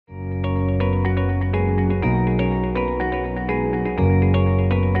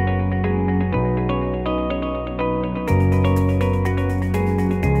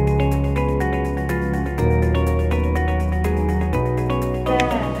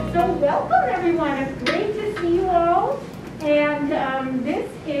everyone. It's great to see you all. And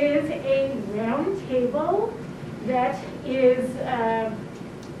this is a round table that is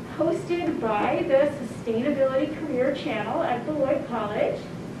hosted by the Sustainability Career Channel at Beloit College.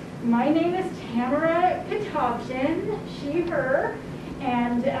 My name is Tamara Katovshin, she, her,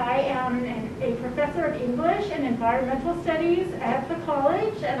 and I am a professor of English and environmental studies at the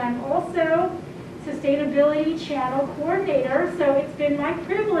college, and I'm also Sustainability Channel Coordinator, so it's been my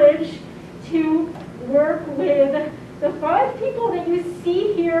privilege to work with the 5 people that you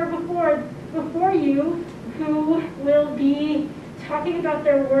see here before you who will be talking about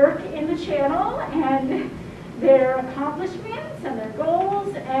their work in the channel and their accomplishments and their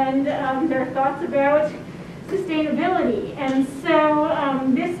goals and their thoughts about sustainability. And so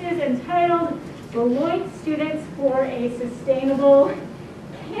this is entitled Beloit Students for a Sustainable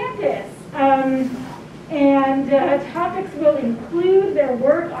Campus. Topics will include their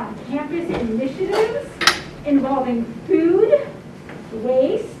work on campus initiatives involving food,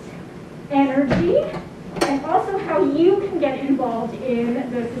 waste, energy, and also how you can get involved in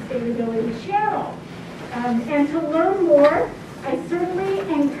the Sustainability Channel. And to learn more, I certainly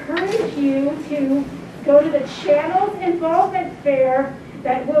encourage you to go to the channel's involvement fair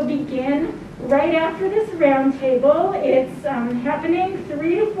that will begin right after this roundtable. It's happening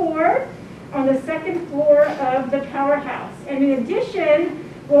 3 to 4 on the 2nd floor of the powerhouse. And in addition,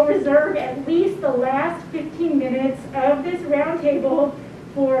 we'll reserve at least the last 15 minutes of this roundtable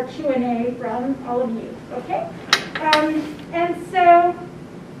for Q&A from all of you, okay? And so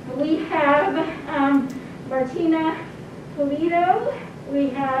we have Martina Pulido, we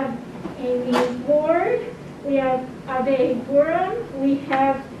have Amy Ward, we have Abe Buram, we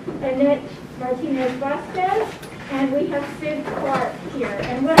have Annette Martinez Vasquez, and we have Sid Clark here.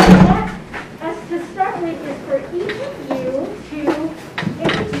 And what I want us to start with is for each of you to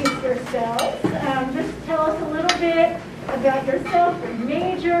introduce yourselves. Just tell us a little bit about yourself, your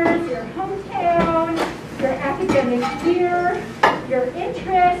majors, your hometown, your academic year, your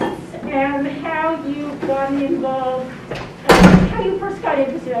interests, and how you've gotten involved, how you first got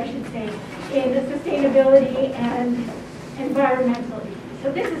interested, I should say, in the sustainability and environmental issues.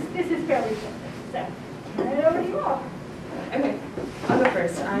 So this is fairly simple. So turn it over to you all. Okay, I'll go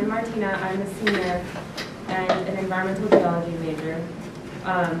first. I'm Martina. I'm a senior and an environmental geology major.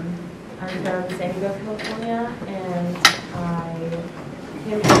 I'm from San Diego, California, and I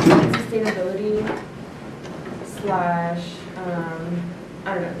came into sustainability slash, I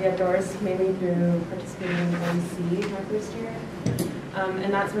don't know, the outdoors, mainly through participating in OEC my first year.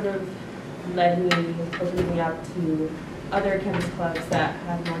 And that sort of led me, opening me up to other campus clubs that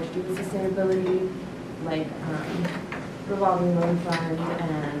have more to do with sustainability, like revolving loan fund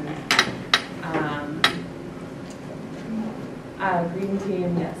and green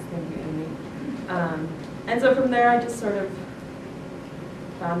team. Yes, thank you, Amy. And so from there, I just sort of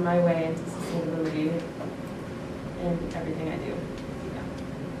found my way into sustainability in everything I do.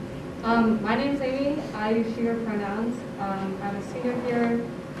 Yeah. My name's Amy. I use she/her pronouns. I'm a senior here.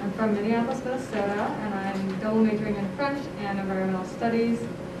 I'm from Minneapolis, Minnesota, and I'm double majoring in French and environmental studies.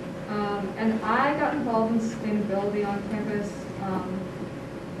 And I got involved in sustainability on campus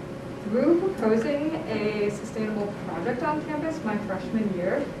through proposing a sustainable project on campus my freshman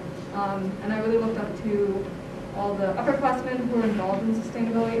year. And I really looked up to all the upperclassmen who were involved in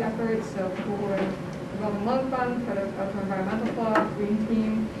sustainability efforts, so people who were involved in Loan Fund, part of Outdoor Environmental Club, Green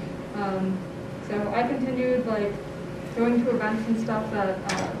Team. So I continued going to events and stuff that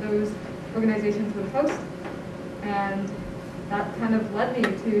those organizations would host, and that kind of led me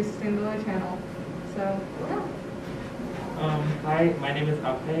to Sustainability Channel. So, yeah. Hi, my name is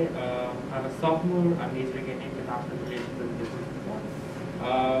Abhay. I'm a sophomore. I'm majoring in international relations and business.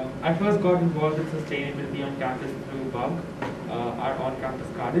 I first got involved in sustainability on campus through BUG, our on-campus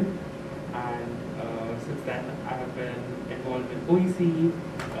garden, and since then I have been involved with OEC,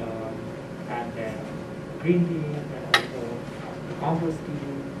 and then Green Team, and also the Compost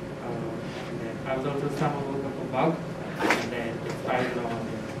Team, and then I was also summer worker for BUG, and then it spiraled on,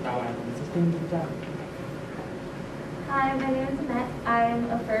 and now I'm on the sustainability channel. Hi, my name is Annette. I'm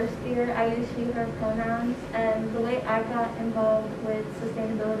a first year. I use she, her pronouns, and the way I got involved with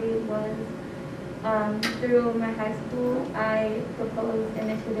sustainability was through my high school. I proposed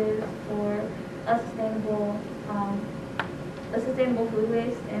initiatives for a sustainable food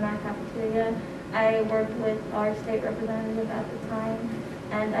waste in our cafeteria. I worked with our state representative at the time,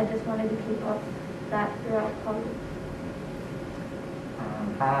 and I just wanted to keep up that throughout college.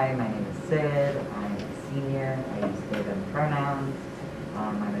 Hi, my name is Sid. I'm a senior. I use they, them pronouns.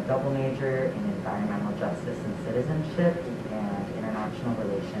 I'm a double major in environmental justice and citizenship and international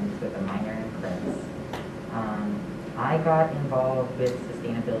relations with a minor in critical I got involved with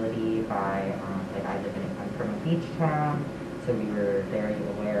sustainability by, I live from a beach town, so we were very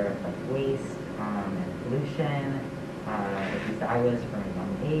aware of waste and pollution. At least I was from a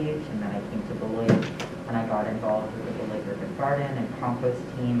young age, and then I came to Beloit, and I got involved with the Beloit Urban Garden and compost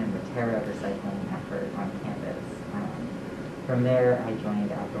team and the Terra recycling effort on campus. From there, I joined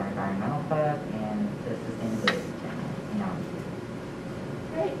the Outdoor Environmental Club and the Sustainability Channel.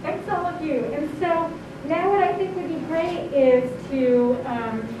 Great, thanks all of you. And so now what I think would be great is to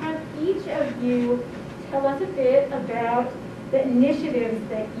have each of you tell us a bit about the initiatives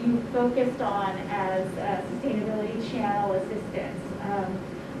that you focused on as Sustainability Channel assistants.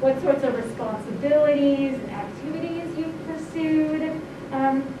 What sorts of responsibilities and activities you've pursued,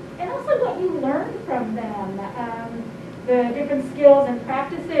 and also what you learned from them. The different skills and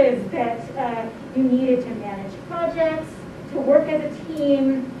practices that you needed to manage projects, to work as a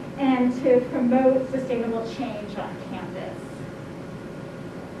team, and to promote sustainable change on campus.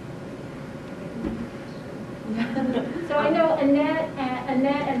 So I know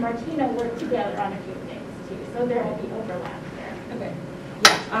Annette and Martina work together on a few things too, so there will be overlap there. Okay.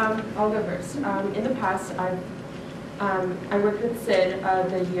 Yeah, I'll go first. In the past, I worked with Sid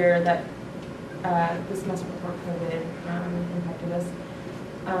the year that the semester before COVID impacted us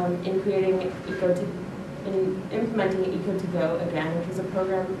in creating implementing Eco2Go again, which was a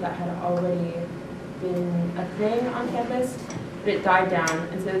program that had already been a thing on campus, but it died down.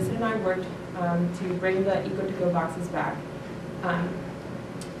 And so Sid and I worked to bring the Eco2Go boxes back.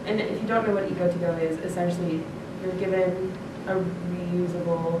 And if you don't know what Eco2Go is, essentially you're given a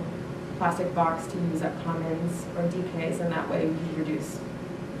reusable plastic box to use at commons or DKs, and that way you reduce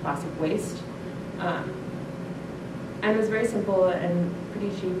plastic waste. And it was very simple and pretty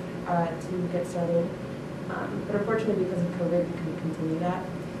cheap to get started. But unfortunately, because of COVID, we couldn't continue that.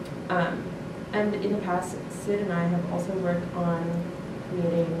 And in the past, Sid and I have also worked on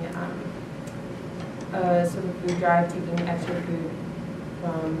creating a sort of food drive, taking extra food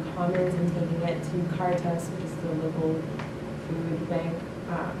from commons and taking it to Caritas, which is the local food bank.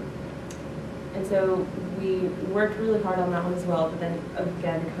 And so we worked really hard on that one as well, but then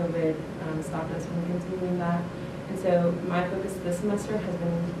again, COVID stopped us from continuing that. And so my focus this semester has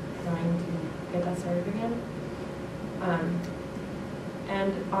been trying to get that started again.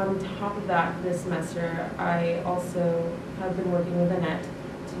 And on top of that, this semester, I also have been working with Annette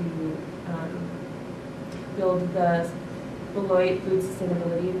to build the Beloit Food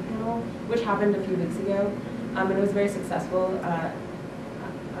Sustainability Panel, which happened a few weeks ago, and it was very successful.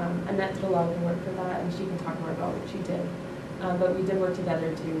 Annette did a lot of the work for that, and she can talk more about what she did. But we did work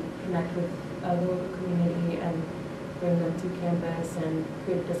together to connect with the local community and bring them to campus and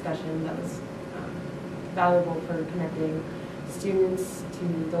create a discussion that was valuable for connecting students to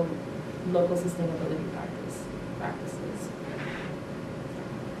the local sustainability practices.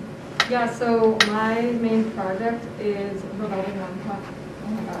 Yeah, so my main project is revolving loan fund. Oh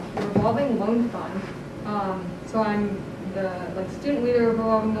my gosh, the revolving loan fund. So I'm the student leader of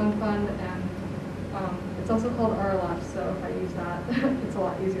revolving loan fund, and it's also called RLF. So if I use that, it's a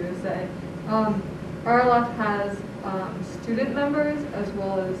lot easier to say. RLF has student members as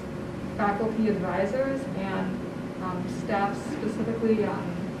well as faculty advisors and staff, specifically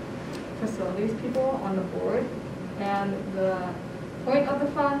facilities people on the board. And the point of the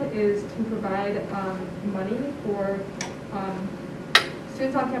fund is to provide money for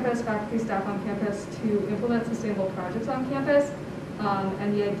students on campus, faculty, staff on campus to implement sustainable projects on campus.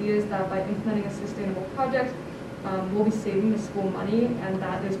 And the idea is that by implementing a sustainable project, we'll be saving the school money, and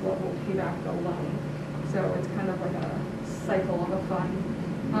that is what will pay back the loan. So it's kind of like a cycle of a fund.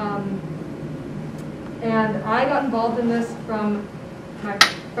 And I got involved in this from my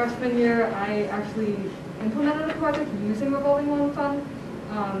freshman year. I actually implemented a project using revolving loan fund.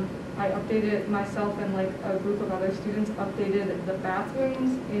 I updated myself and a group of other students updated the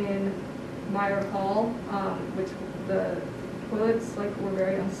bathrooms in Meyer Hall, which the toilets were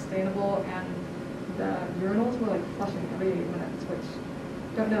very unsustainable, and the urinals were flushing every 8 minutes, which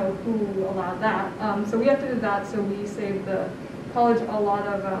don't know who allowed that. So we updated that, so we saved the college a lot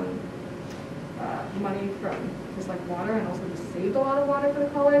of money from just water, and also just saved a lot of water for the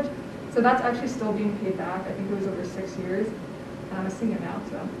college. So that's actually still being paid back. I think it was over 6 years. And I'm a senior now,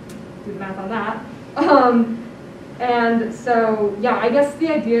 so do the math on that. And so, yeah, I guess the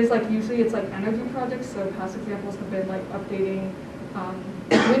idea is usually it's energy projects. So past examples have been updating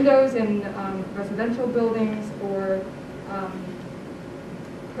windows in residential buildings, or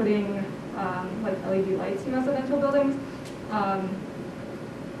putting LED lights in residential buildings.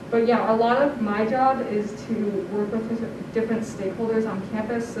 But yeah, a lot of my job is to work with different stakeholders on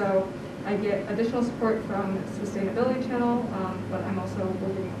campus. So I get additional support from Sustainability Channel, but I'm also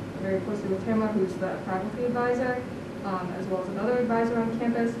working very closely with Tamara, who's the faculty advisor, as well as another advisor on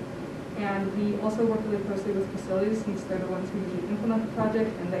campus. And we also work really closely with facilities, since they're the ones who usually implement the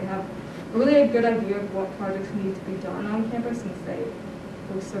project, and they have really a good idea of what projects need to be done on campus, since they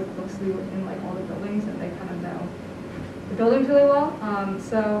work so closely within like all the buildings, and they kind of know the buildings really well.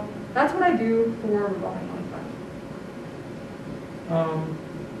 So that's what I do for Revolving Loan Fund.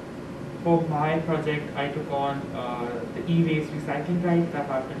 For my project, I took on the e-waste recycling drive that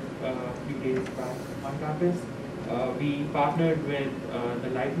happened a few days back on campus. We partnered with the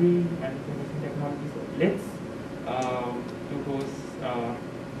library and information technologies of LITS to host.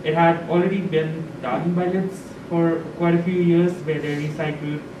 It had already been done by LITS for quite a few years, where they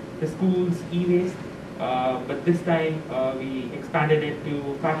recycled the school's e-waste. But this time we expanded it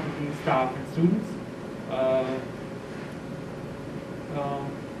to faculty, staff, and students.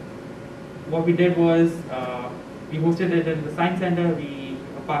 What we did was we hosted it in the Science Center. We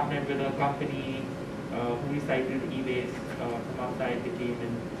partnered with a company who recycled e-waste from outside. They came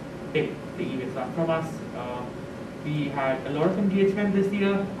and picked the e-waste up from us. We had a lot of engagement this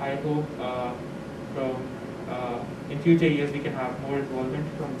year. I hope in future years we can have more involvement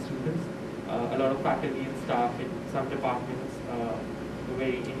from students. A lot of faculty and staff in some departments were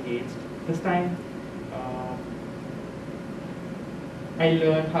very engaged this time. I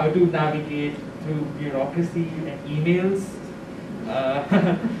learned how to navigate through bureaucracy and emails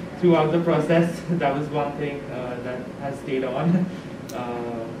throughout the process. That was one thing that has stayed on.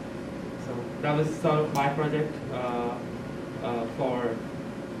 So that was sort of my project for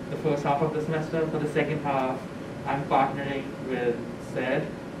the first half of the semester. For the second half, I'm partnering with SED,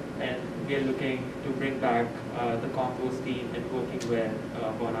 and we are looking to bring back the compost team and working with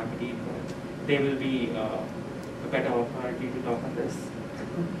Bon Appetit. They will be a better authority to talk on this.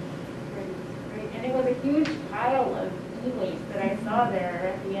 Great. And it was a huge pile of e-waste that I saw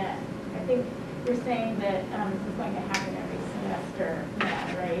there at the end. I think you're saying that this is going to happen every semester now,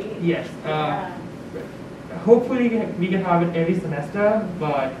 right? Yes. Hopefully we can have it every semester,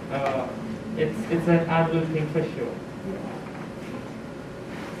 but it's an annual thing for sure.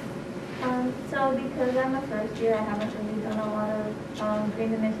 So because I'm a first year, I haven't really done a lot of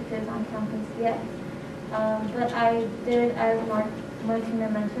green initiatives on campus yet. But I did, as Martina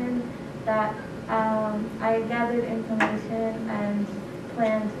mentioned, that I gathered information and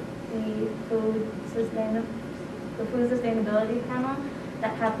planned the food sustainability panel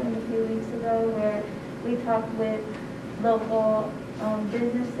that happened a few weeks ago, where we talked with local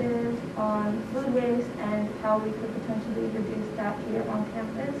businesses on food waste and how we could potentially reduce that here on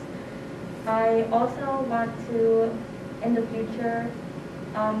campus. I also want to, in the future,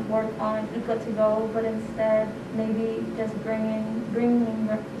 work on Eco2Go, but instead maybe just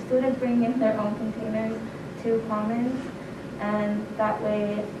students bringing in their own containers to commons, and that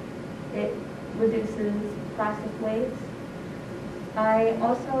way it reduces plastic waste. I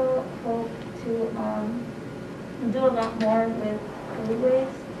also hope to do a lot more with food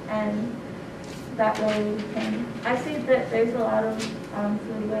waste, and that way we can, I see that there's a lot of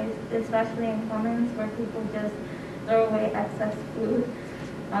food waste, especially in commons, where people just throw away excess food,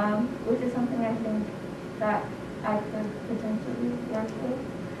 which is something I think that I could potentially work with.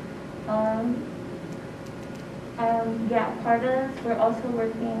 Yeah, part of, we're also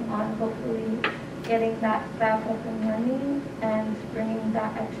working on hopefully getting that back up and running and bringing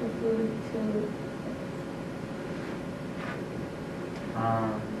that extra food to.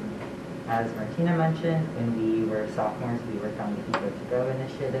 As Martina mentioned, when we were sophomores, we worked on the Eco2Go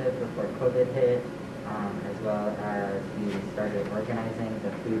initiative before COVID hit, as well as we started organizing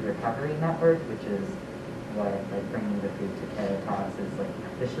the Food Recovery Network, which is what bringing the food to Caritas is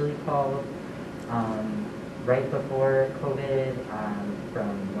officially called. Right before COVID,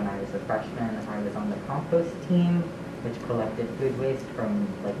 from when I was a freshman, I was on the compost team, which collected food waste from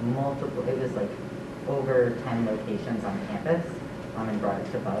multiple, it was over 10 locations on campus, and brought it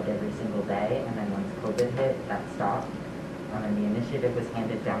to Bug every single day. And then once COVID hit, that stopped, and the initiative was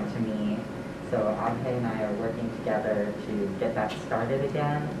handed down to me. So Abhay and I are working together to get that started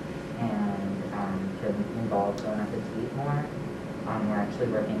again, and to involve Bon Appetit more. We're actually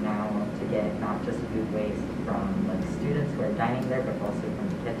working now to get not just food waste from students who are dining there, but also from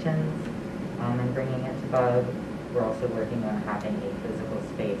the kitchens, and bringing it to Bug. We're also working on having a physical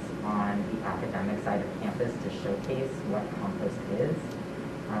space on the academic side of campus to showcase what compost is,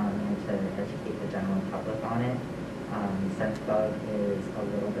 and to educate the general public on it. Since Bug is a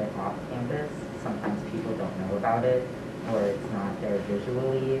little bit off campus, sometimes people don't know about it. or it's not there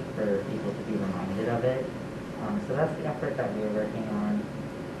visually for people to be reminded of it. So that's the effort that we're working on.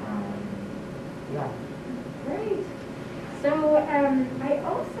 Yeah. Great. So I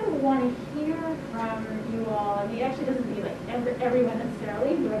also want to hear from you all. I mean, it actually doesn't be like everyone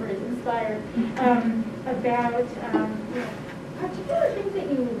necessarily, whoever is inspired, about particular things that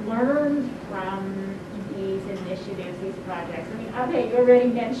you learned from these initiatives, these projects. I mean, okay, you already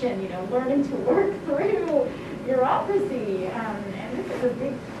mentioned, learning to work through bureaucracy, and this is a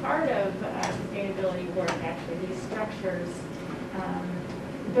big part of sustainability work, actually, these structures.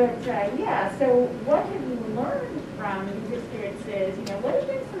 Yeah, so what have you learned from these experiences? What have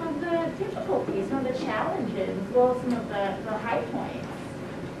been some of the difficulties, some of the challenges, as well as some of the high points?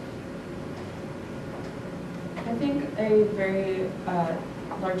 I think a very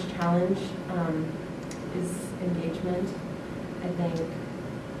large challenge is engagement. I think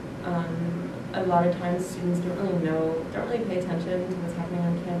a lot of times students don't really pay attention to what's happening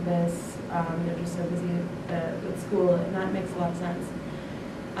on campus. They're just so busy with school, and that makes a lot of sense.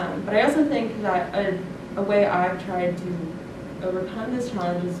 But I also think that a way I've tried to overcome this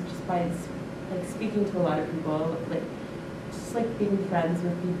challenge is just by speaking to a lot of people, just being friends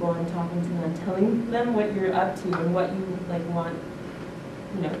with people and talking to them, telling them what you're up to and what you want,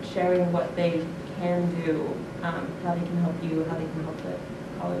 sharing what they can do, how they can help you, how they can help the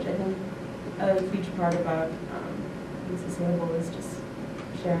college. I think a huge part about being sustainable is just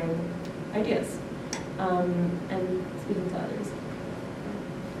sharing ideas and speaking to others.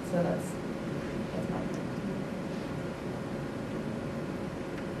 So that's my point.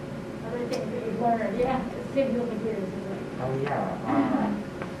 Other things that you've learned, yeah, signal materials. Oh yeah.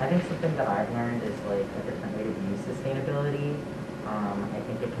 I think something that I've learned is a different way to view sustainability. I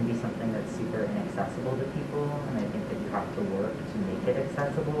think it can be something that's super inaccessible to people, and I think that you have to work to make it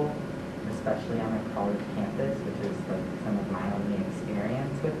accessible, especially on a college campus, which is some of my only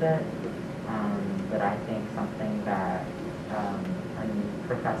experience with it. But I think something that a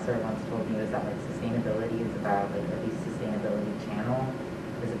professor once told me was that sustainability is about at least Sustainability Channel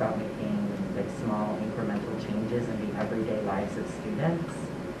is about making small incremental changes in the everyday lives of students,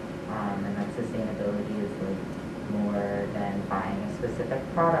 and that sustainability is more than buying a specific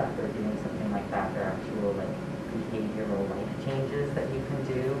product or doing something like that. There are actual behavioral life changes that you can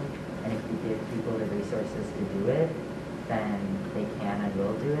do, and if you give people the resources to do it, then they can and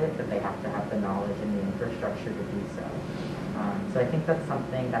will do it, but they have to have the knowledge and the infrastructure to do so. So I think that's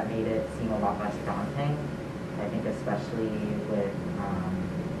something that made it seem a lot less daunting. I think especially with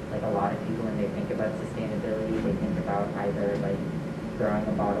a lot of people, when they think about sustainability, they think about either throwing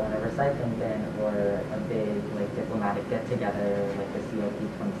a bottle in a recycling bin or a big diplomatic get-together like the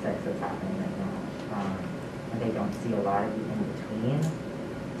COP26 that's happening right now. And they don't see a lot of the in-between.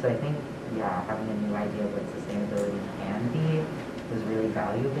 So I think, yeah, having a new idea of what sustainability can be was really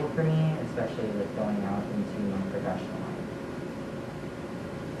valuable for me, especially going out into non-professional life.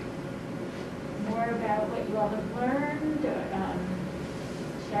 More about what you all have learned,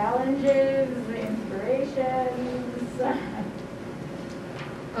 challenges, inspirations.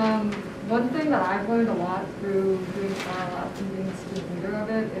 One thing that I've learned a lot through doing Trial Lab and being the student leader of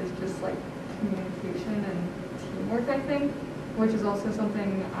it is just communication and teamwork, I think, which is also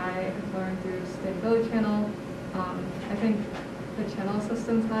something I have learned through Sustainability Channel. I think the channel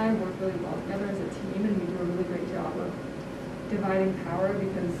assistants and I work really well together as a team, and we do a really great job of dividing power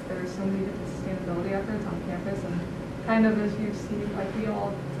because there are so many different sustainability efforts on campus, and kind of as you see, we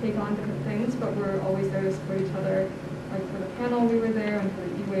all take on different things, but we're always there to support each other. For the panel, we were there, and for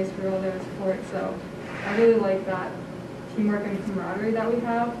the e-waste, we were all there to support. So I really like that teamwork and camaraderie that we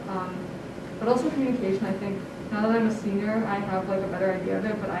have. But also communication, I think. Now that I'm a senior, I have a better idea of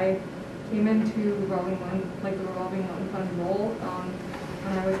it, but I came into the revolving loan fund role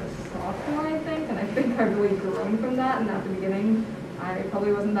when I was a sophomore, I think, and I think I've really grown from that. And at the beginning, I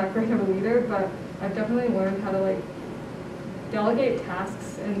probably wasn't that great of a leader, but I've definitely learned how to delegate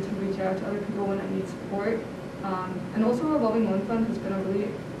tasks and to reach out to other people when I need support. And also, revolving loan fund has been a really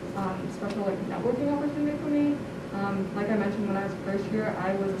special networking opportunity for me. Like I mentioned, when I was first year,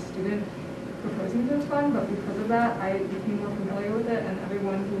 I was a student proposing to this fund, but because of that, I became more familiar with it, and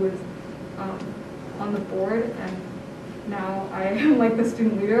everyone who was on the board, and now I am the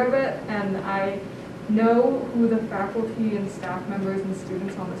student leader of it, and I know who the faculty and staff members and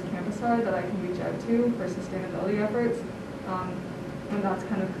students on this campus are that I can reach out to for sustainability efforts. And that's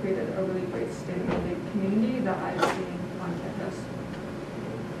kind of created a really great sustainability community that I've seen on campus.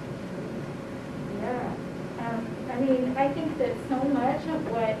 Yeah. I think that so much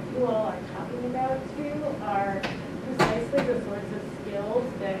of what you all are talking about too are precisely the sorts of skills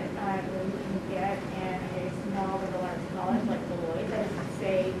that you can get in a small liberal arts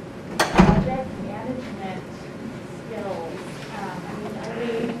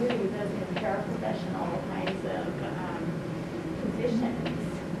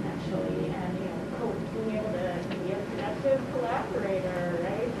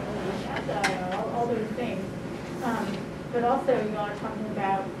but also you are talking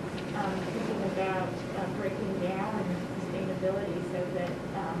about thinking about breaking down sustainability so that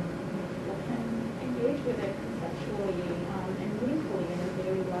people can engage with it conceptually and meaningfully in their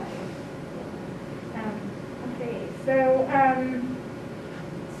daily life. Okay, so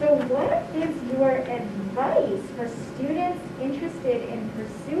what is your advice for students interested in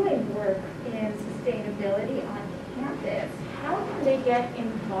pursuing work in sustainability on campus? How can they get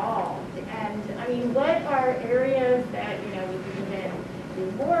involved? And I mean, what are areas that, we can even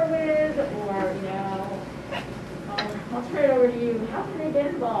do more with, or, I'll turn it over to you. How can they get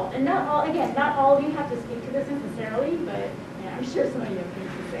involved? And not all of you have to speak to this necessarily, but I'm sure some of you have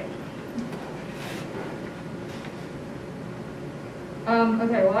things to say.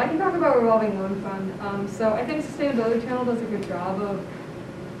 Okay, well, I can talk about revolving loan fund. So I think Sustainability Channel does a good job of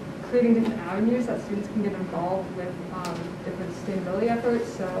creating different avenues that students can get involved with different sustainability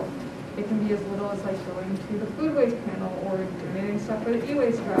efforts. So it can be as little as like going to the food waste panel or donating stuff for the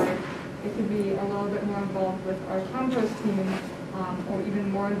e-waste drive. It could be a little bit more involved with our compost team, or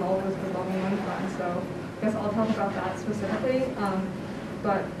even more involved with revolving loan fund. So I guess I'll talk about that specifically.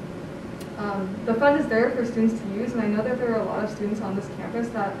 The fund is there for students to use, and I know that there are a lot of students on this campus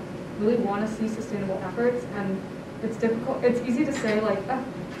that really want to see sustainable efforts, and it's difficult. It's easy to say like,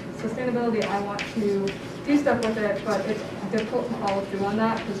 sustainability, I want to do stuff with it, but it's difficult to follow through on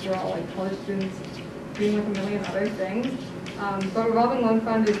that because we're all like college students doing like a million other things. But revolving loan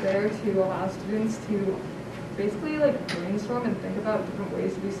fund is there to allow students to basically like brainstorm and think about different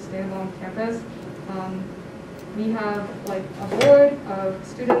ways to be sustainable on campus. We have like a board of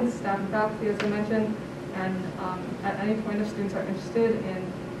students, staff, and faculty, as I mentioned, and at any point if students are interested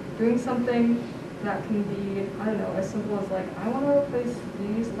in doing something that can be, I don't know, as simple as like, I want to replace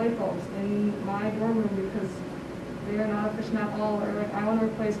these light bulbs in my dorm room because they are not efficient at all, or like I want to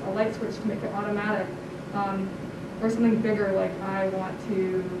replace a light switch to make it automatic, or something bigger like I want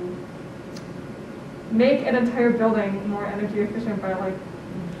to make an entire building more energy efficient by like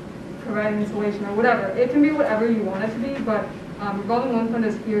providing insulation or whatever. It can be whatever you want it to be, but revolving loan fund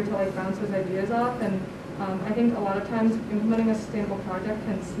is here to like bounce those ideas off, and I think a lot of times implementing a sustainable project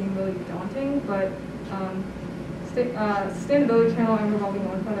can seem really daunting, but Sustainability Channel and revolving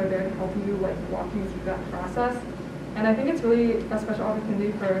loan fund are there to help you, like walk you through that process. And I think it's really a special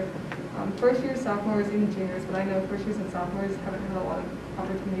opportunity for first years, sophomores, even juniors, but I know first years and sophomores haven't had a lot of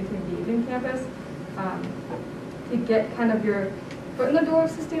opportunity to engage in campus, to get kind of your foot in the door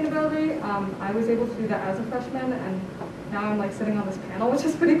of sustainability. I was able to do that as a freshman, and now I'm like sitting on this panel, which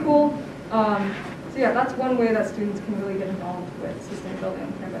is pretty cool. So yeah, that's one way that students can really get involved with sustainability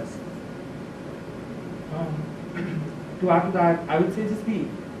on campus. To add to that, I would say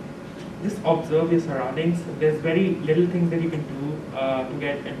just observe your surroundings. There's very little things that you can do to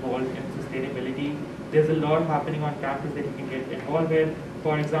get involved in sustainability. There's a lot happening on campus that you can get involved with.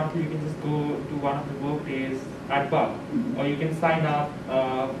 For example, you can just go to one of the work days at BUG, or you can sign up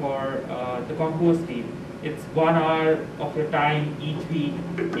for the compost team. It's 1 hour of your time each week,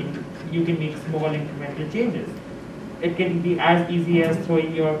 and you can make small incremental changes. It can be as easy as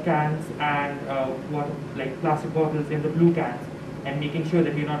throwing your cans and like plastic bottles in the blue cans and making sure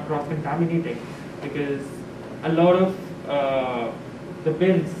that you're not cross-contaminating, because a lot of the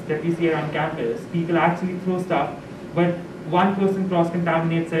bins that we see around campus, people actually throw stuff, but one person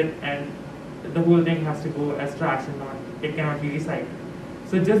cross-contaminates it and the whole thing has to go as trash and it cannot be recycled.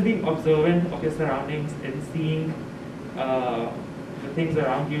 So just being observant of your surroundings and seeing the things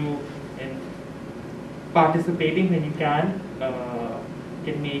around you and participating when you can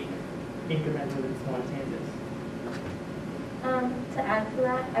make incremental and small changes. To add to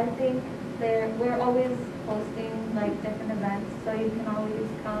that, I think we're always hosting like different events, so you can always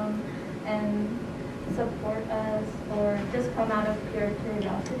come and support us or just come out of pure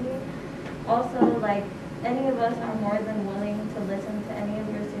curiosity. Also, like, any of us are more than willing to listen to any of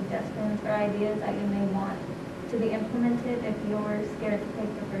your suggestions or ideas that you may want to be implemented if you're scared to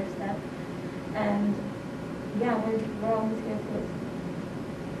take the first step. And yeah, we're always here to listen.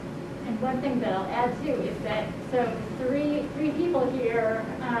 And one thing that I'll add too is that, so three people here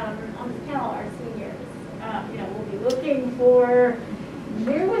on this panel are seniors. We'll be looking for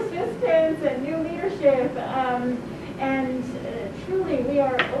new assistants and new leadership. And truly, we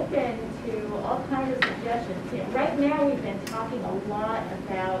are open to all kinds of suggestions. Right now, we've been talking a lot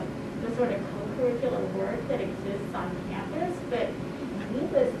about the sort of co-curricular work that exists on campus, but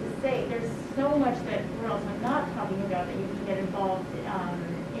needless to say, there's so much that we're also not talking about that you can get involved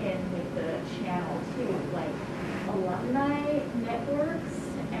in with the channel too, like alumni networks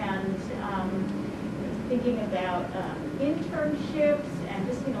and thinking about internships and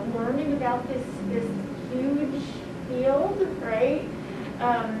just learning about this huge field, right?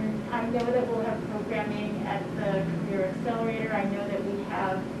 I know that we'll have programming at the Career Accelerator. I know that we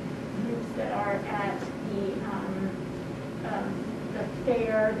have groups that are at the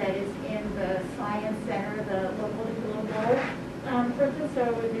fair that is in the Science Center, the local to global person. So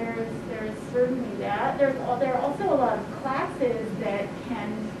there's certainly that. There are also a lot of classes that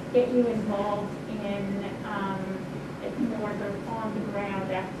can get you involved in more sort of on the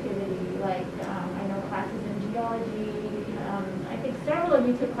ground activity. Like I know classes in geology. I think several of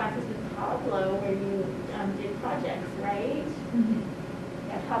you took classes with Pablo where you did projects, right? Mm-hmm.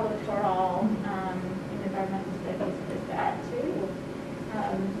 Yeah, Pablo Toral in environmental studies did that too.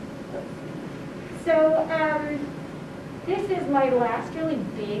 This is my last really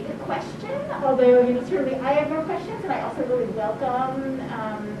big question, although certainly I have more questions and I also really welcome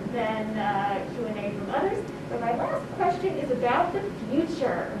Q&A from others. But my last question is about the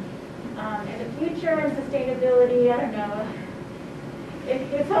future. And the future and sustainability, I don't know.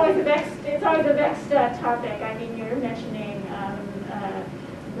 It's always a vexed topic. I mean, you're mentioning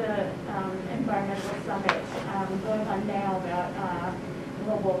the environmental summit going on now about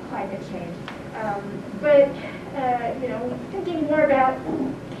global climate change. But thinking more about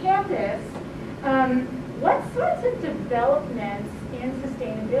campus, what sorts of developments in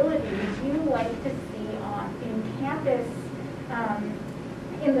sustainability would you like to see in campus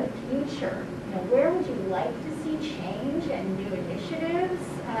in the future? Where would you like to see change and new initiatives?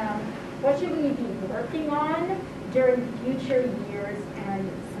 What should we be working on during future years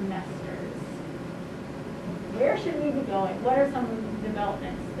and semesters? Where should we be going? What are some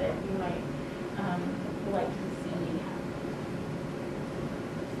developments that you might like to see?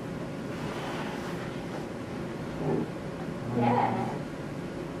 Yeah.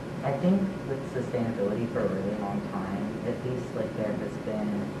 I think with sustainability for a really long time, at least there has been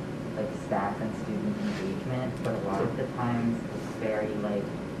staff and student engagement, but a lot of the times it's very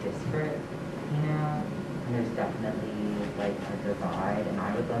disparate, and there's definitely a divide, and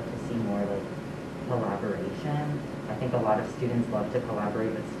I would love to see more collaboration. I think a lot of students love to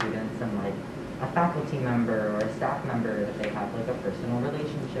collaborate with students and a faculty member or a staff member that they have a personal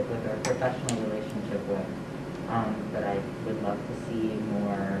relationship with or a professional relationship with. But I would love to see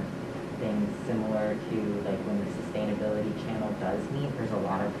more things similar to when the sustainability channel does meet. There's a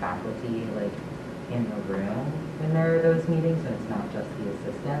lot of faculty in the room when there are those meetings, and it's not just the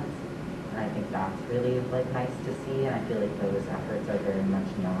assistants. And I think that's really nice to see. And I feel those efforts are very much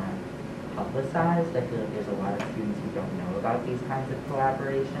not publicized. I feel there's a lot of students who don't know about these kinds of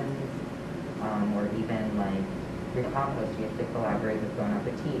collaborations, or even your compost. You have to collaborate with Bon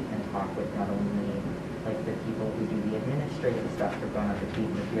Appetit and talk with not only the people who do the administrative stuff for Bon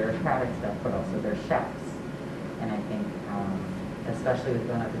Appetit, the bureaucratic stuff, but also their chefs. And I think, especially with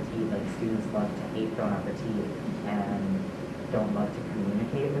Bon Appetit, students love to hate Bon Appetit and don't love to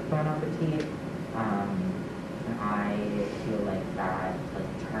communicate with Bon Appetit. And I feel that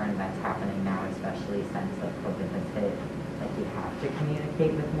turn that's happening now, especially since COVID has hit, we have to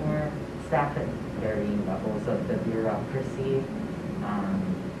communicate with more staff at varying levels of the bureaucracy.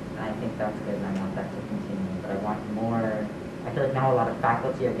 I think that's good, and I want that to continue. But I want more. I feel now a lot of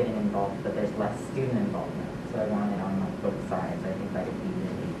faculty are getting involved, but there's less student involvement. So I want it on both sides. I think that would be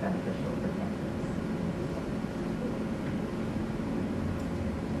really beneficial for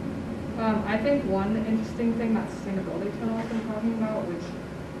campus. I think one interesting thing that Sustainability Channel has been talking about, which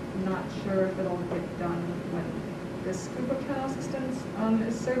I'm not sure if it'll get done when this group of channel assistants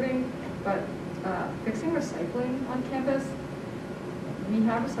is serving, but fixing recycling on campus. We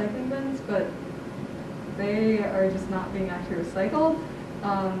have recycling bins, but they are just not being actually recycled.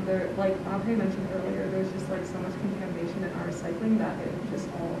 They're Abhay mentioned earlier, there's just so much contamination in our recycling that it just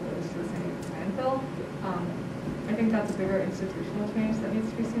all goes to the same landfill. I think that's a bigger institutional change that needs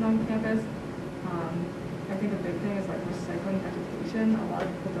to be seen on campus. I think a big thing is recycling education. A lot of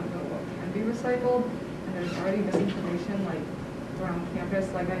people don't know what can be recycled, and there's already misinformation around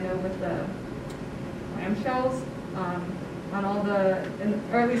campus. I know with the clamshells, on all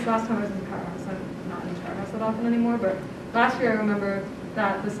or at least last time I was in the powerhouse. I'm not in the powerhouse that often anymore, but last year I remember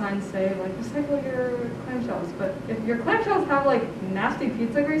that the signs say recycle your clamshells, but if your clamshells have nasty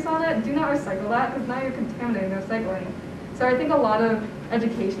pizza grease on it, do not recycle that, because now you're contaminating the recycling. So I think a lot of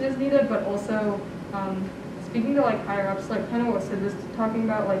education is needed, but also speaking to higher ups, kind of what Sid was talking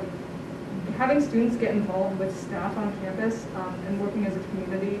about, having students get involved with staff on campus and working as a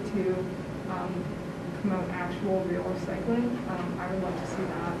community to promote actual real recycling. I would love to see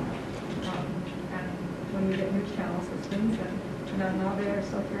that. And when we get new channel assistants and now they are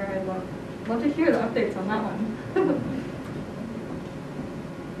still here, I'd love to hear the updates on that one.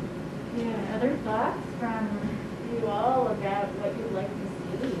 Yeah, other thoughts from you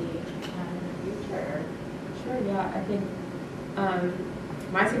Yeah, I think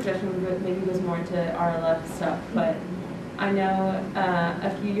my suggestion maybe goes more into RLF stuff, but I know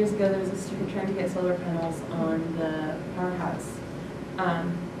a few years ago there was a student trying to get solar panels on the powerhouse.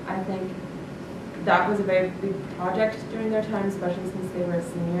 I think that was a very big project during their time, especially since they were a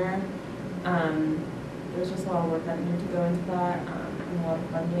senior. There's just a lot of work that needed to go into that, and a lot of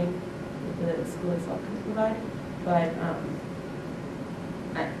funding that the school itself can provide. But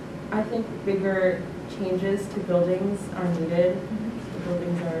I think bigger changes to buildings are needed. The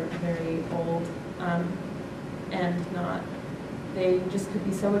buildings are very old and they just could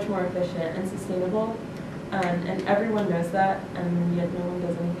be so much more efficient and sustainable. And everyone knows that, and yet no one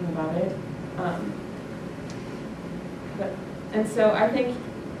does anything about it. And so I think,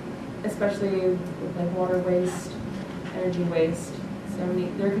 especially with like water waste, energy waste,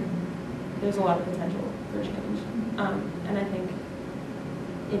 there's a lot of potential for change. And I think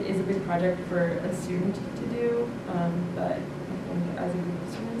it is a big project for a student to do, but I think as a group of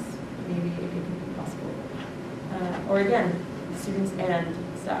students, maybe it could be possible. Or again, students and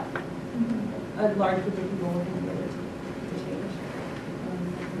staff. A large group of people working together to change.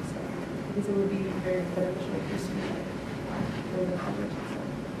 Because it would be very beneficial for students for the project itself.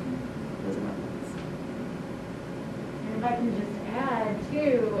 Those are my thoughts. And if I can just add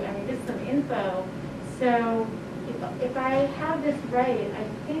too, I mean, just some info. So if I have this right, I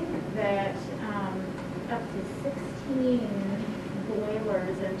think that up to 16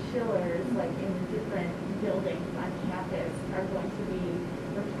 boilers and chillers, like in different buildings on campus, are going to be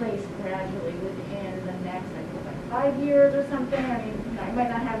replaced gradually within the next, I think, like 5 years or something. I mean, I might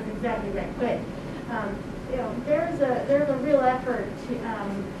not have it exactly right, but you know, there's a real effort to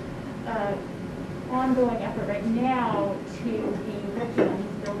ongoing effort right now to be looking at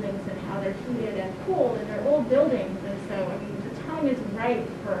these buildings and how they're heated and cooled, and they're old buildings, and so I mean the time is right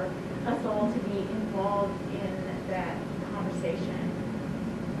for us all to be involved in that conversation.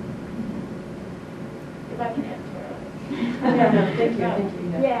 If I can editorialize. Yeah, no, thank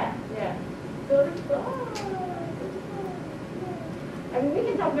you. Yeah. Go to I mean, we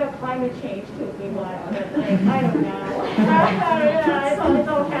can talk about climate change too if we want, but like, I don't know. It's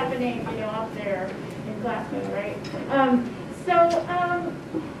all happening, you know, up there in Glasgow, right?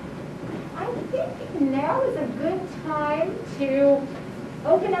 I think now is a good time to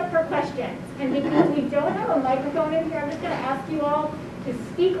open up for questions. And because we don't have a microphone in here, I'm just going to ask you all to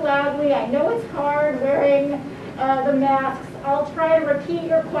speak loudly. I know it's hard wearing the masks. I'll try to repeat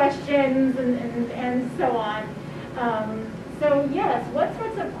your questions and so on. So yes, what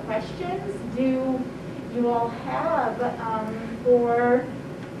sorts of questions do you all have for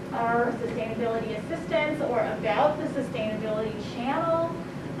our sustainability assistants or about the sustainability channel?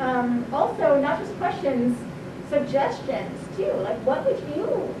 Also, not just questions, suggestions too. Like, what would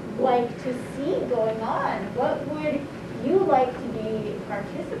you like to see going on? What would you like to be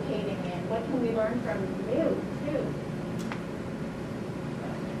participating in? What can we learn from you too?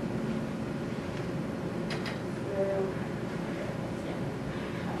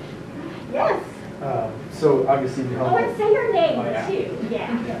 Yes. So obviously we help. Oh, and say your name Oh, yeah. too. Yeah.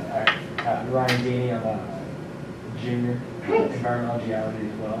 All right. I'm Ryan Daney. I'm a junior in environmental geology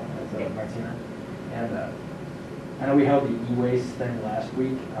as well as Martina. And I know we held the e-waste thing last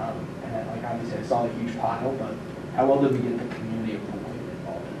week, and then, like, obviously I saw the huge pile, but how well did we get the community of Beloit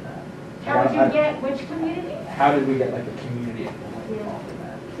involved in that? How did you get which community? How did we get like the community of Beloit involved in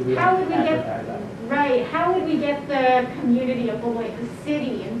that? Did we How would we advertise that? Right. How would we get the community of Beloit, the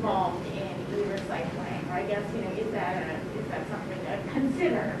city, involved in e-recycling? Or I guess, you know, is that something to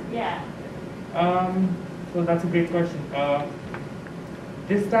consider? Yeah. So that's a great question.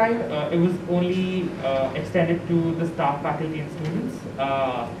 This time it was only extended to the staff, faculty, and students.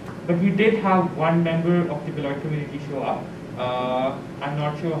 But we did have one member of the Beloit community show up. I'm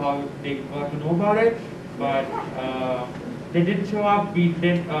not sure how they got to know about it, but they did show up. We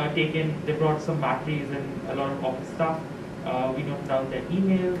did they brought some batteries and a lot of office stuff. We noted down their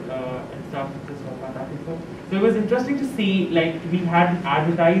email and stuff, just about that info. So it was interesting to see, like, we hadn't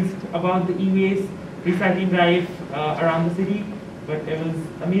advertised about the e-waste recycling drive around the city, but it was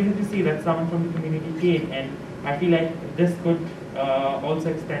amazing to see that someone from the community came, and I feel like this could also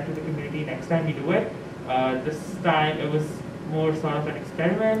extend to the community next time we do it. This time it was more sort of an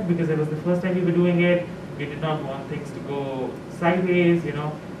experiment because it was the first time we were doing it. We did not want things to go sideways, you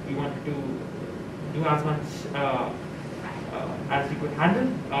know. We wanted to do as much as we could handle.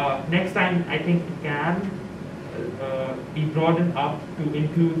 Next time, I think it can be broadened up to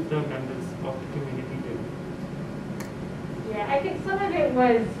include the members of the community too. Yeah, I think some of it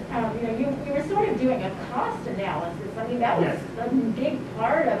was, you know, you were sort of doing a cost analysis. I mean, that was Yes. a big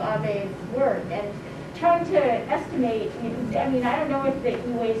part of Ave's work, and trying to estimate, I mean, I don't know if the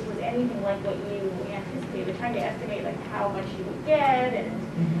e-waste was anything like what you anticipated, trying to estimate like how much you would get, and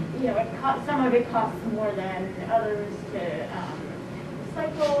you know, some of it costs more than others to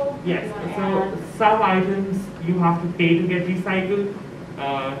recycle. Yes, You wanna so add? some items you have to pay to get recycled,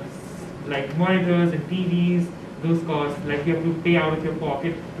 like monitors and TVs, those costs, like you have to pay out of your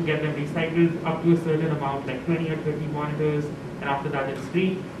pocket to get them recycled up to a certain amount, like 20 or 30 monitors, and after that it's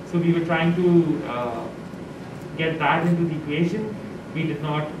free. So we were trying to get that into the equation. We did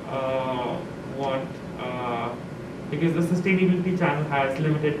not want, because the sustainability channel has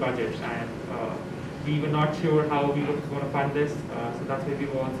limited budget, and we were not sure how we were going to fund this, so that's why we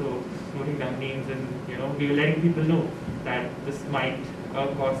were also noting down names, and you know, we were letting people know that this might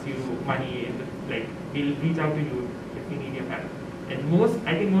cost you money, and like we'll reach out to you if we need your help. And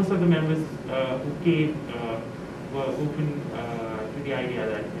I think most of the members who came were open to the idea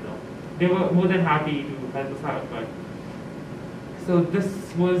that, you know, they were more than happy to help us out. But so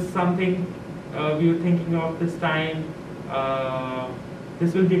this was something we were thinking of this time.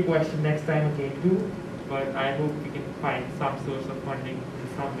 This will be a question next time again too, but I hope we can find some source of funding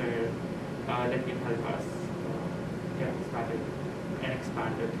somewhere that can help us get started and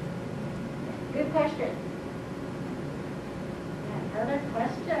expand it. Good question. Yeah, other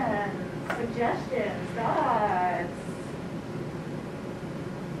questions, suggestions, thoughts?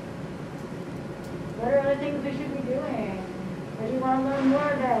 What are other things we should be doing? What do you want to learn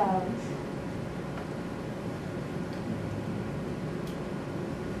more about?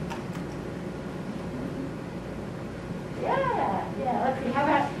 Yeah, let's see, how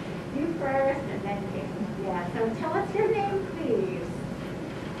about you first and then Kim? Yeah, so tell us your name, please.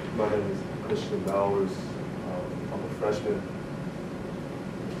 My name is Christian Bowers. I'm a freshman.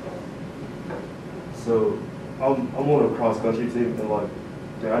 So I'm on a cross country team, and like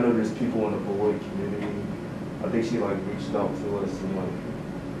I know there's people in the Beloit community. I think she like reached out to us, and like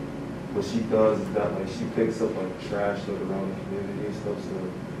what she does is that like she picks up like trash like around the community and stuff.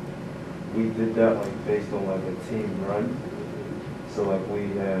 So we did that like based on like a team run. So like what we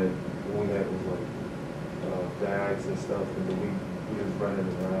had was like bags and stuff, and then we just running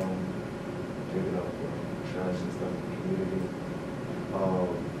around picking up trash and stuff in the community.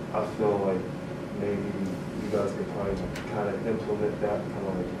 I feel like maybe you guys could probably kind of implement that, kind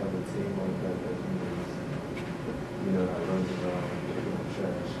of like have a team like that that runs around picking up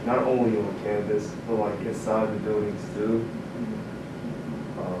trash. Not only on campus, but like inside the buildings too.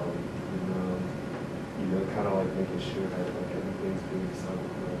 Kind of like making sure that like everything's being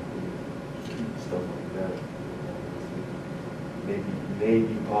recycled correctly, stuff like that.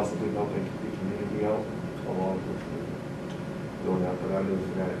 Maybe possibly helping the community out along with doing that, but I know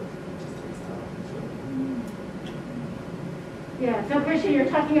for that it just takes time. So. Yeah, so Christian, you're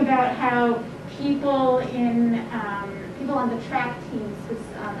talking about how people people on the track teams,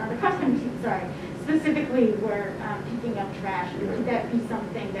 on the cross country team, sorry, specifically were picking up trash. Yeah. Could that be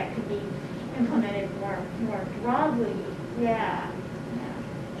something that could be implemented more broadly? Yeah.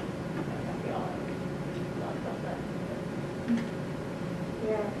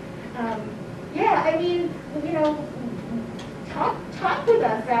 Yeah, I mean, you know, talk with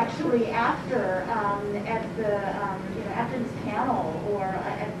us actually after after this panel or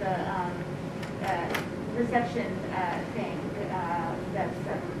at the reception thing that's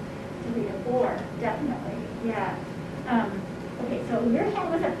 3 to 4, definitely. Yeah. Okay, so your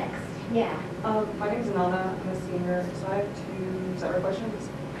hand was up next. Yeah. My name is Nana. I'm a senior. So I have 2 separate questions.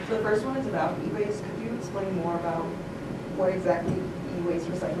 So the first one is about e-waste. Could you explain more about what exactly e-waste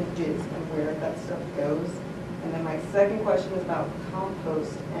recycling is and where that stuff goes? And then my second question is about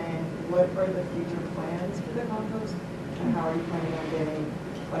compost and what are the future plans for the compost and how are you planning on getting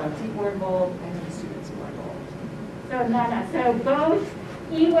people involved and the students more involved? So Nana, so both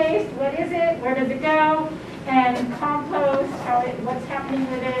e-waste, what is it, where does it go, and compost, what's happening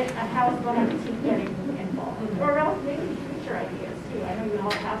with it, and how is one of the team getting involved? Or else maybe future ideas too. I know you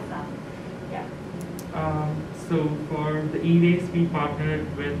all have some. Yeah. So for the e-waste, we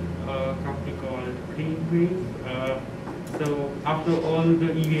partnered with a company called Clean Waste. So after all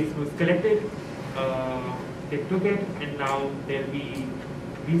the e-waste was collected, they took it, and now they'll be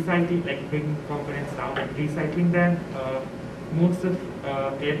recycling, like bringing components down and recycling them. Most of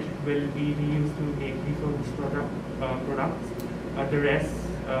it will be reused to make refurbished products. The rest,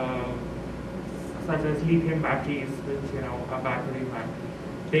 such as lithium batteries, which are battery pack,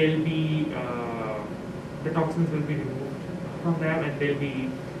 they'll be the toxins will be removed from them, and they'll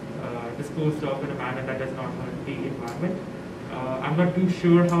be disposed of in a manner that does not hurt the environment. I'm not too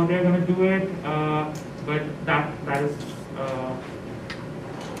sure how they're going to do it, but that is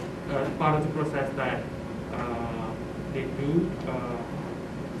part of the process that they do.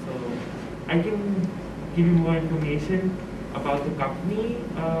 So I can give you more information about the company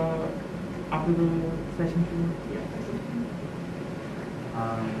after the session. Yeah.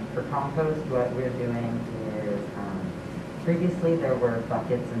 For compost, what we're doing is, previously there were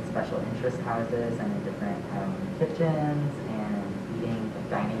buckets in special interest houses and in different kitchens and eating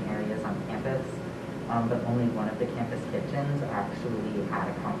dining areas on campus, but only one of the campus kitchens actually had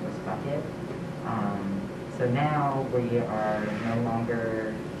a compost bucket. So now we are no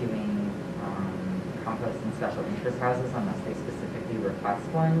longer doing compost in special interest houses unless they specifically request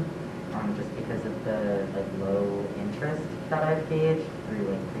one, just because of the low interest that I've gauged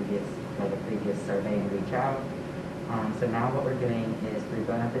through a previous survey and reach out. So now what we're doing is through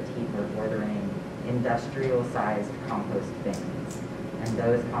Bon Appetit, we're ordering industrial-sized compost bins, and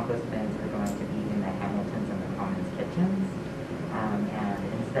those compost bins are going to be in the Hamiltons and the Commons kitchens. And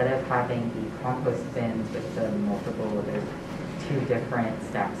instead of having the compost bins with the multiple, there's 2 different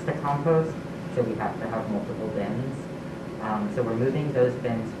steps to compost, so we have to have multiple bins. So we're moving those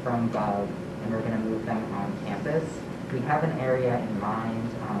bins from Bug, and we're going to move them on campus. We have an area in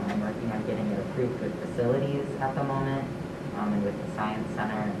mind. I'm working on getting it approved with facilities at the moment, and with the Science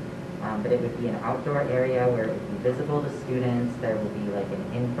Center. But it would be an outdoor area where it would be visible to students. There will be like an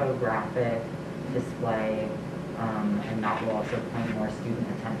infographic display, and that will also point more student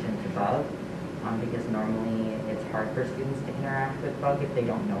attention to Bug, because normally it's hard for students to interact with Bug if they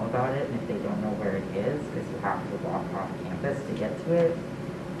don't know about it and if they don't know where it is, because you have to walk off campus to get to it.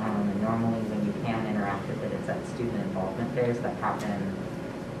 And normally when you can interact with it, it's at student involvement fairs that happen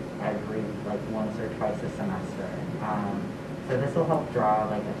every once or twice a semester. So this will help draw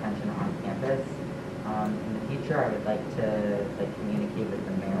attention on campus. In the future, I would like to communicate with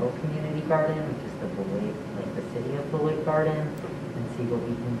the Merrill Community Garden, which is the Beloit, the city of Beloit Garden, and see what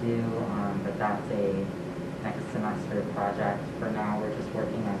we can do. But that's a next semester project. For now, we're just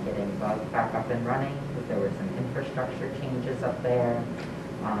working on getting Bug back up and running, because there were some infrastructure changes up there,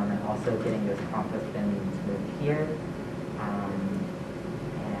 and also getting those compost bins moved here.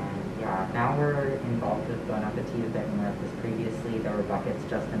 Yeah, now we're involved with Bon Appetit a bit more, because previously there were buckets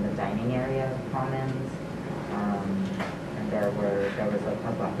just in the dining area of Commons, and there was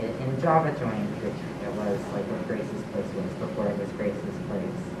a bucket in Java Joint, which it was what Grace's Place was before it was Grace's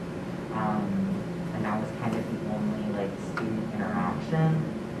Place, and that was kind of the only student interaction.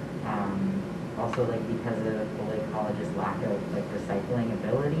 Also because of Beloit College's lack of recycling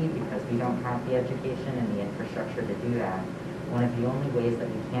ability, because we don't have the education and the infrastructure to do that. One of the only ways that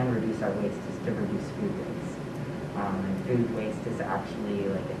we can reduce our waste is to reduce food waste. And food waste is actually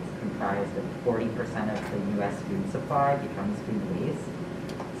it's comprised of 40% of the U.S. food supply becomes food waste.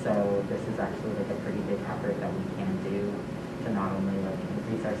 So this is actually a pretty big effort that we can do to not only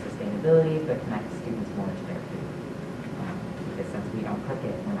increase our sustainability, but connect students more to their food. Because since we don't cook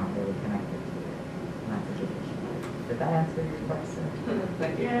it, we're not really connected to it. And that's educational. Did that answer your question?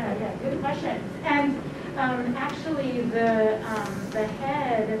 Thank you. Yeah, good questions. And actually, the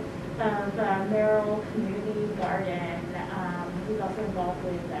head of Merrill Community Garden, who's also involved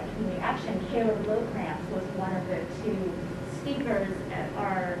with community action, Caleb Lockrantz, was one of the 2 speakers at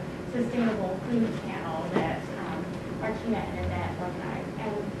our sustainable food panel that Martina and Annette organized.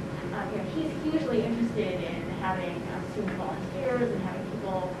 And he's hugely interested in having student volunteers and having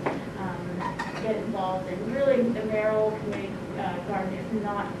people get involved. And really, the Merrill Community Garden is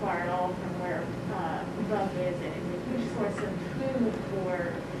not far at all from where Bug is, and it's a huge source of food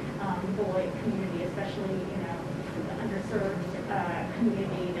for the Beloit community, especially the underserved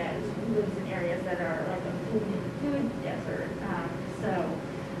community that lives in areas that are like a food desert. So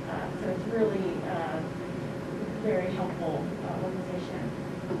it's really a very helpful organization.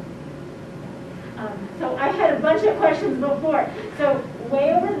 So I had a bunch of questions before. So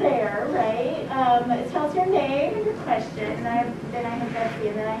way over there, right? Tell us your name and your question. And then I have Betsy,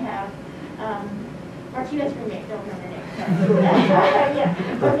 and then I have Martina's roommate. Don't remember her name. Yeah.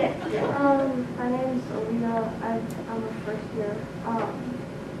 Okay. Yeah. My name is Olina. I'm a first year.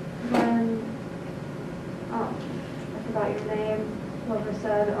 When I forgot your name. Whoever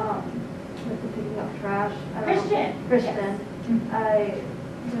said with the picking up trash. Christian. Yes. I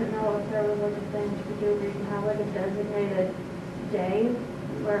didn't know if there was a thing to do where you can have a designated day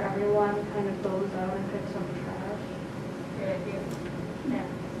where everyone kind of goes out and picks up trash. Good idea. Yeah.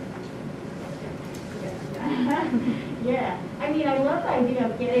 Yeah. I mean, I love the idea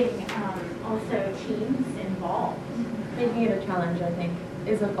of getting also teams involved. Making it a challenge, I think,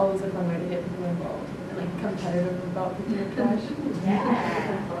 is always a fun way to get people involved and competitive about picking up trash. Yeah.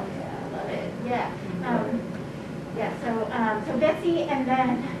 Love it. Yeah. Yeah. So Betsy, and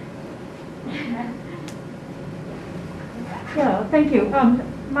then Yeah, thank you.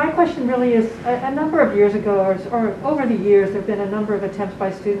 My question really is, a number of years ago, or over the years, there have been a number of attempts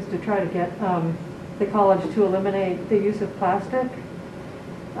by students to try to get the college to eliminate the use of plastic,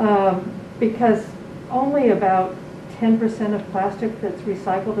 because only about 10% of plastic that's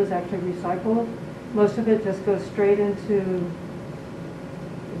recycled is actually recycled. Most of it just goes straight into,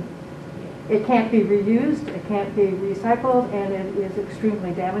 it can't be reused, it can't be recycled, and it is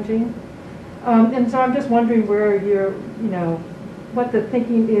extremely damaging. And so I'm just wondering where what the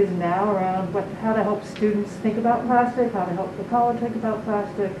thinking is now around how to help students think about plastic, how to help the college think about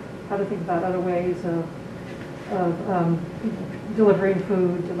plastic, how to think about other ways of delivering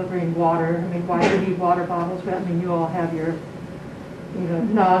food, delivering water. I mean, why do we need water bottles? I mean, you all have your, you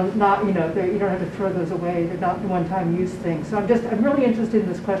don't have to throw those away. They're not one-time use things. So I'm really interested in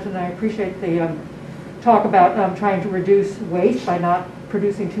this question, and I appreciate the talk about trying to reduce waste by not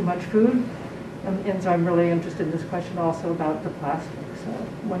producing too much food. And so I'm really interested in this question also about the plastic. So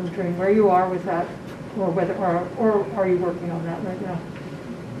wondering where you are with that, or whether, or are you working on that right now?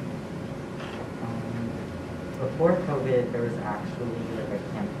 Before COVID, there was actually like a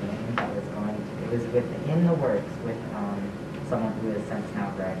campaign that was it was within the works with someone who has since now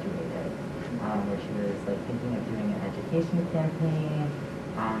graduated, where she was like thinking of doing an education campaign.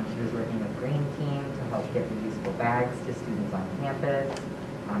 She was working with Green Team to help get reusable bags to students on campus.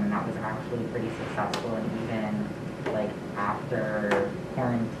 And that was actually pretty successful, and even like after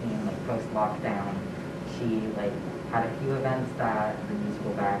quarantine, like post-lockdown, she like had a few events that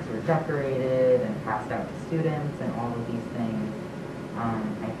reusable bags were decorated and passed out to students and all of these things.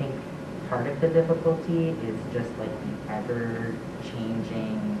 I think part of the difficulty is just like the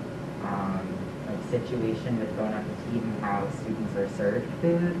ever-changing like situation with Bon Appetit and how students are served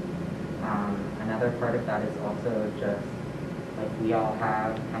food. Another part of that is also just like we all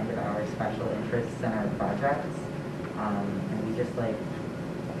have kind of our special interests in our projects, and we just like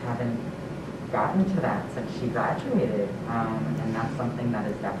haven't gotten to that since she graduated, and that's something that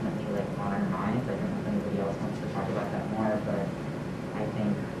is definitely like on our minds. I don't know if anybody else wants to talk about that more, but I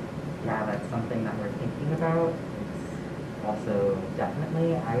think, yeah, that's something that we're thinking about. It's also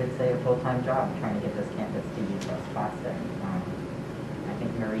definitely, I would say, a full-time job trying to get this campus to use less plastic. I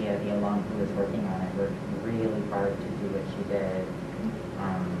think Maria, the alum who was working on it, worked really hard to do what she did,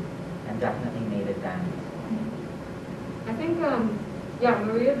 and definitely made a dent. I think, yeah,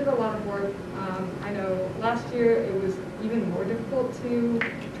 Maria did a lot of work. I know last year it was even more difficult to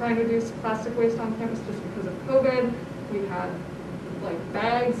try and reduce plastic waste on campus just because of COVID. We had like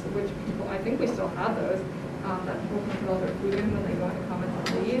bags, which people, I think we still have those, that people can put all their food in when they go into commons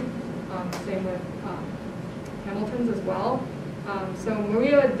and leave. Same with Hamilton's as well. So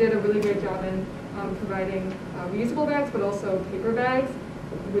Maria did a really great job in providing reusable bags, but also paper bags,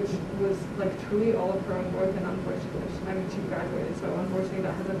 which was like truly all of her own work, and unfortunately, she graduated, so unfortunately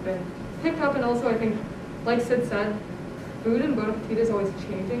that hasn't been picked up. And also I think, like Sid said, food in Bon Appetit is always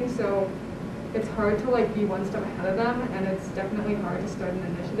changing, so it's hard to like be one step ahead of them, and it's definitely hard to start an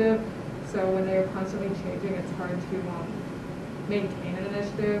initiative. So when they're constantly changing, it's hard to maintain an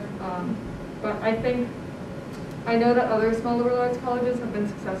initiative. But I know that other small liberal arts colleges have been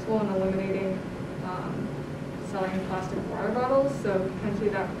successful in eliminating selling plastic water bottles, so potentially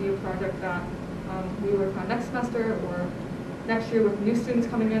that could be a project that we work on next semester or next year with new students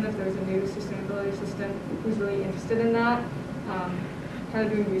coming in. If there's a new sustainability assistant who's really interested in that, kind of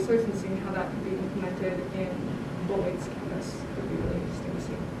doing research and seeing how that could be implemented in Beloit's campus would be really interesting to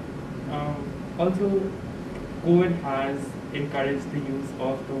see. Also, COVID has encouraged the use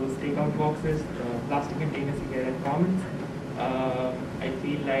of those takeout boxes, the plastic containers you get at Commons. I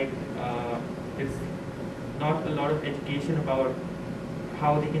feel like it's not a lot of education about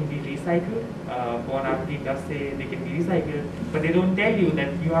how they can be recycled. Bon Appetit does say they can be recycled, but they don't tell you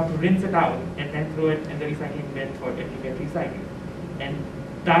that you have to rinse it out and then throw it in the recycling bin for it to get recycled. And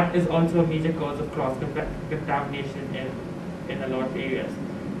that is also a major cause of cross-contamination in a lot of areas,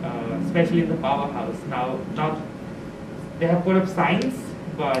 especially in the powerhouse. Now they have put up signs,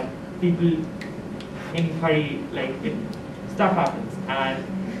 but people in hurry, stuff happens. And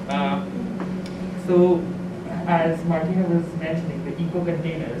so, as Martina was mentioning, the eco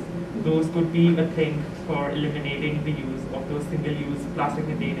containers, those could be a thing for eliminating the use of those single-use plastic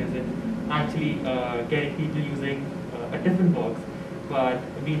containers and actually getting people using a different box. But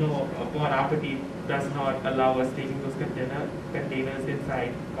we know Bon Appetit does not allow us taking those containers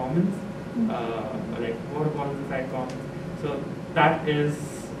inside commons, like water bottles inside commons. So that is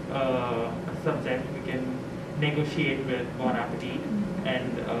a subject we can negotiate with Bon Appetit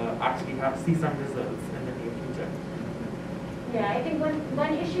and actually see some results in the near future. Yeah, I think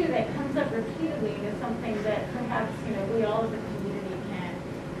one issue that comes up repeatedly is something that perhaps, we all as a community can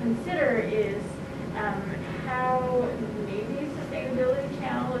consider is how maybe sustainability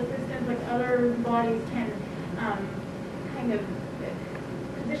channel assistance, like other bodies can kind of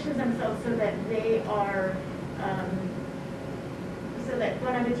position themselves so that they are, so that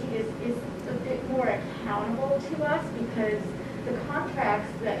Bon Appetit is a bit more accountable to us, because the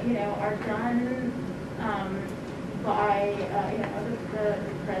contracts that, are done by, the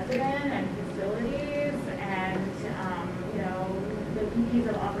president and facilities and, the VPs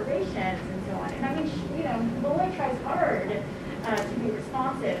of operations and so on. And I mean, Beloit tries hard to be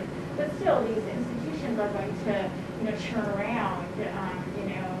responsive, but still these institutions are going to, churn around,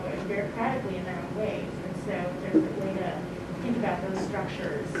 bureaucratically in their own ways. And so there's a way to think about those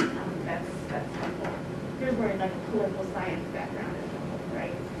structures that's helpful. Here's where like a political science background is helpful,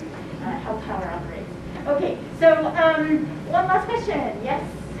 right? How power operates. Okay, so one last question. Yes?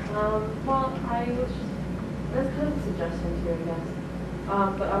 Well, that's kind of a suggestion too, I guess.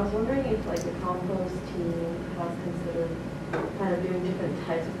 But I was wondering if like the compost team has considered kind of doing different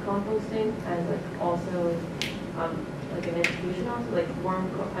types of composting as like also like an education also, like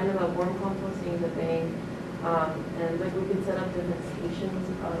I know that worm composting is a thing. And like we could set up different stations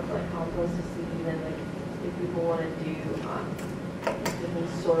of like compost to see even like if people want to do different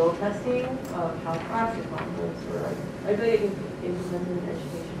soil testing of how fast it composts, or like I feel like implement an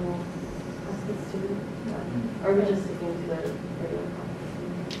educational aspects too. Or we're just sticking to the regular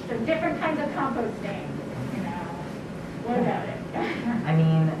composting. So different kinds of composting, What about it? I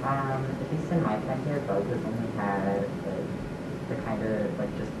mean, at least in my time here, Bug has only had the kind of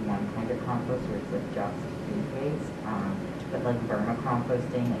like just one kind of compost where it's like just food waste. But like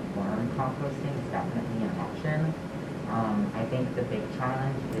vermicomposting, like worm composting is definitely an option. I think the big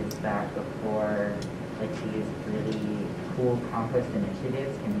challenge is that before like these really cool compost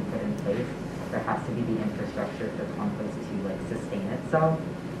initiatives can be put in place, there has to be the infrastructure for compost to like sustain itself.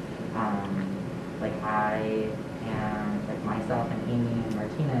 Like I and like myself and Amy and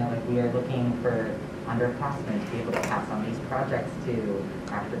Martina, like we are looking for underclassmen to be able to pass on these projects to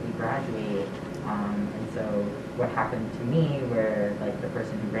after we graduate. And so what happened to me, where like the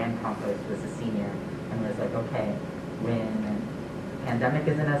person who ran compost was a senior and was like, okay, when pandemic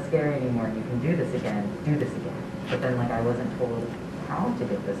isn't as scary anymore and you can do this again, do this again. But then like I wasn't told how to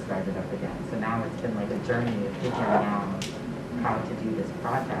get this started up again. So now it's been like a journey of figuring out how to do this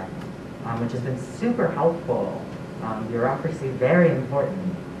project, which has been super helpful. Bureaucracy, very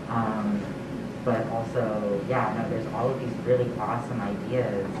important. But also, yeah, no, there's all of these really awesome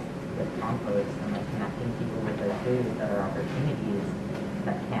ideas with compost and like connecting people with their food that are opportunities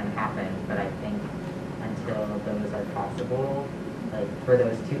that can happen. But I think until those are possible, like for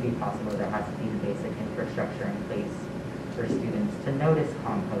those to be possible, there has to be the basic infrastructure in place for students to notice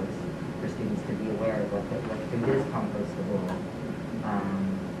compost, for students to be aware of what food is compostable.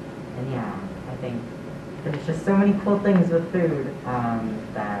 And yeah, I think there's just so many cool things with food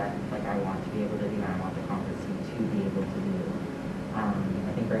that like I want to be able to do, and I want the compost team to be able to do.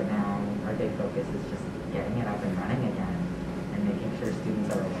 I think right now our big focus is just getting it up and running again and making sure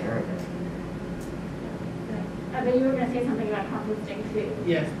students are aware of it. But you were going to say something about composting too.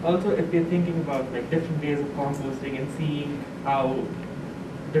 Yes. Also, if you're thinking about like different ways of composting and seeing how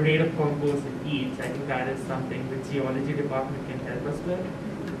the rate of compost in each, I think that is something the geology department can help us with.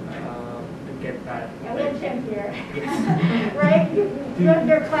 To get that. Yeah, we have Jim here. Yes. Right? You have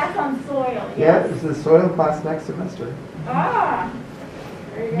your class on soil. Yes? Yeah, it's the soil class next semester. Ah.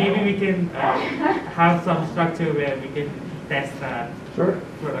 Maybe we can have some structure where we can test that Sure.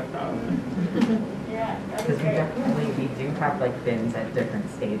 product out. Yeah, that's Because great. we do have like bins at different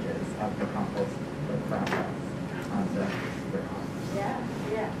stages of the compost process. So that's super awesome.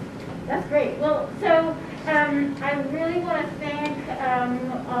 Yeah. That's great. Well, so I really want to thank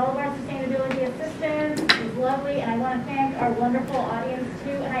all of our sustainability assistants. It was lovely, and I want to thank our wonderful audience too.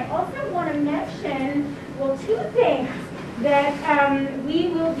 And I also want to mention, well, two things. That we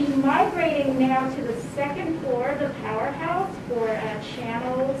will be migrating now to the second floor of the powerhouse for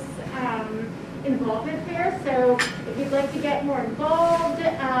channels involvement there. So if you'd like to get more involved,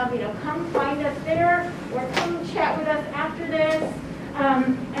 come find us there or come chat with us after this.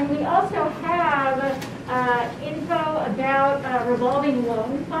 And we also have info about revolving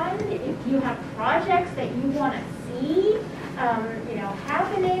loan fund. If you have projects that you want to see,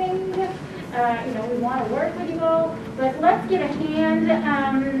 happening. We want to work with you all, but let's give a hand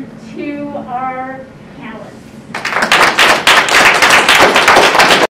to our panelists.